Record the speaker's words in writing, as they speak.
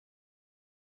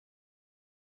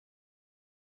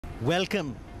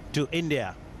Welcome to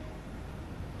India.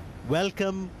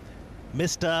 Welcome,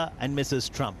 Mr. and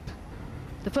Mrs. Trump.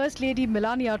 The First Lady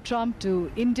Melania Trump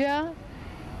to India,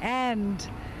 and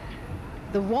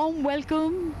the warm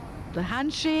welcome, the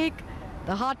handshake,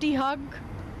 the hearty hug,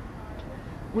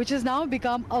 which has now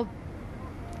become a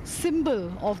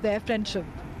symbol of their friendship.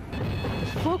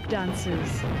 The folk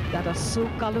dances that are so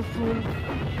colorful.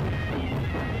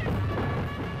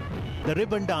 The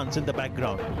ribbon dance in the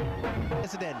background.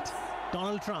 President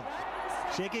Donald Trump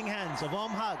shaking hands, a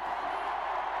warm hug,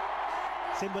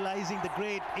 symbolizing the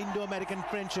great Indo-American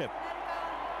friendship.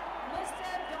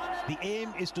 The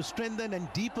aim is to strengthen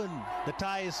and deepen the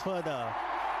ties further,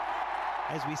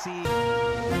 as we see.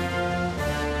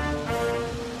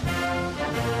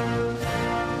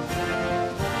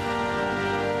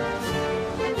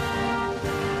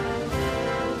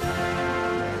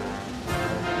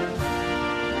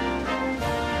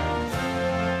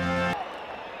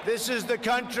 This is the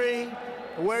country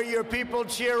where your people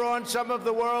cheer on some of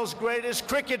the world's greatest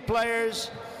cricket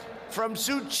players, from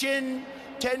Sachin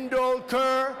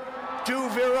Tendulkar to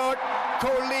Virat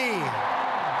Kohli.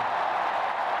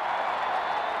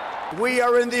 We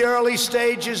are in the early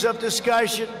stages of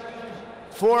discussion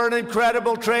for an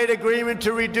incredible trade agreement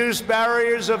to reduce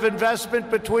barriers of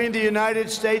investment between the United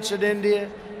States and India.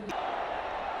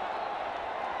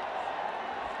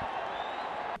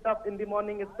 Up in the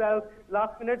morning itself,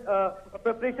 last minute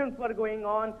preparations were going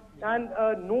on, and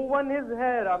no one is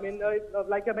here. I mean,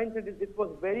 like I mentioned, it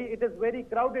is very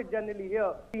crowded generally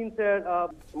here.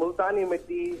 Multani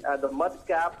mitti, the mud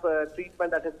cap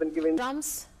treatment that has been given.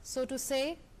 Trumps, so to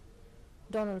say,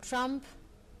 Donald Trump,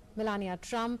 Melania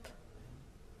Trump,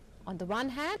 on the one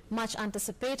hand, much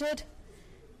anticipated,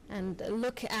 and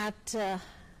look at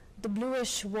the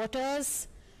bluish waters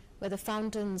where the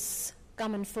fountains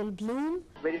come in full bloom.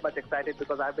 Very much excited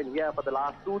because I've been here for the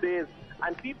last 2 days,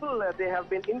 and people, they have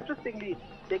been interestingly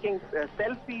taking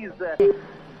selfies.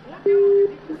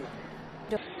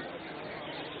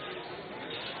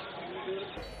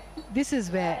 This is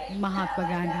where Mahatma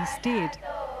Gandhi stayed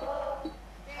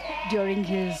during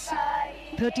his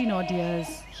 13-odd years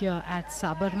here at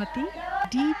Sabarmati.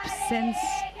 Deep sense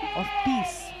of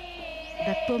peace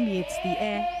that permeates the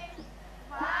air.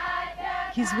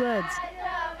 His words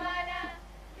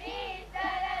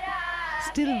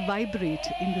still vibrate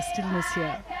in the stillness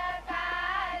here.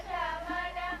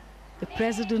 The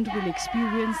President will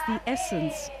experience the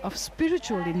essence of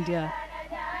spiritual India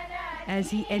as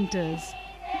he enters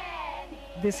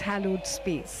this hallowed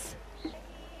space.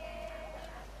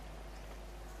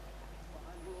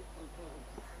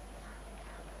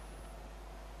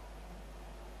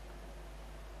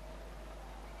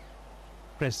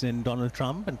 President Donald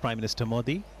Trump and Prime Minister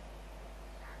Modi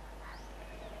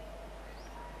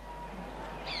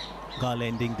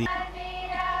garlanding the.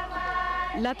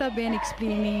 Lata Ben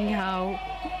explaining how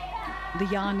the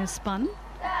yarn is spun.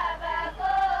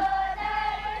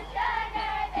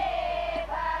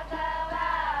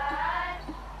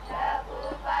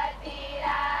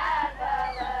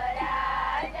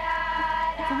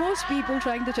 For most people,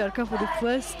 trying the charkha for the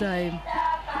first time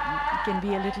can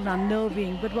be a little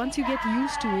unnerving, but once you get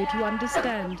used to it, you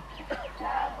understand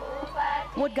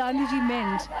what Gandhiji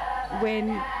meant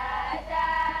when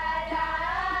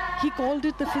he called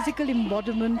it the physical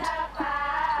embodiment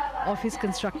of his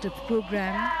constructive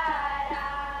program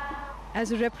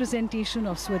as a representation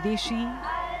of Swadeshi,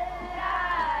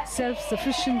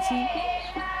 self-sufficiency,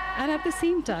 and at the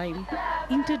same time,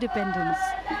 interdependence,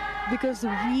 because the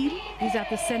wheel is at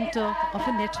the center of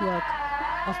a network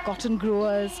of cotton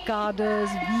growers, carders,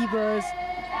 weavers,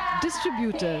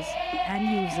 distributors, and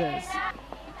users.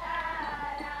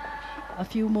 A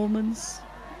few moments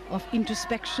of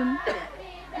introspection,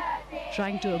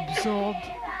 trying to absorb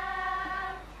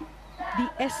the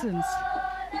essence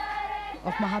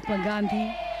of Mahatma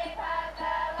Gandhi,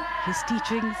 his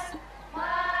teachings,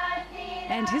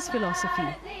 and his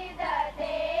philosophy.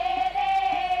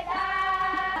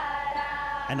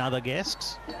 And other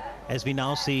guests, as we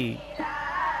now see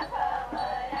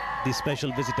the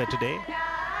special visitor today,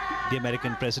 the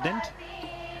American President,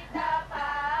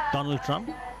 Donald Trump,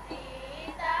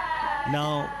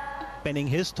 now penning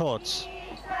his thoughts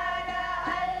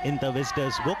in the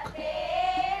visitor's book.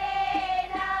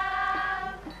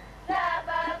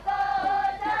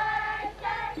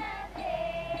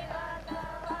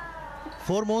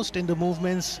 Foremost in the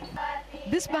movements.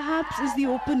 This perhaps is the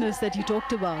openness that you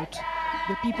talked about.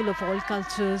 The people of all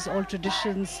cultures, all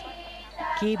traditions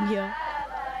came here.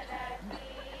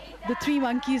 The three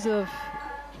monkeys of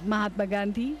Mahatma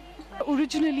Gandhi,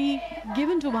 originally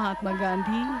given to Mahatma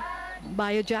Gandhi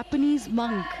by a Japanese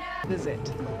monk visit.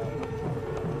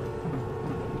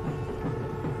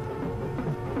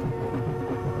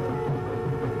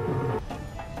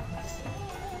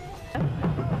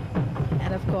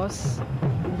 And of course,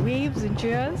 waves and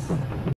cheers.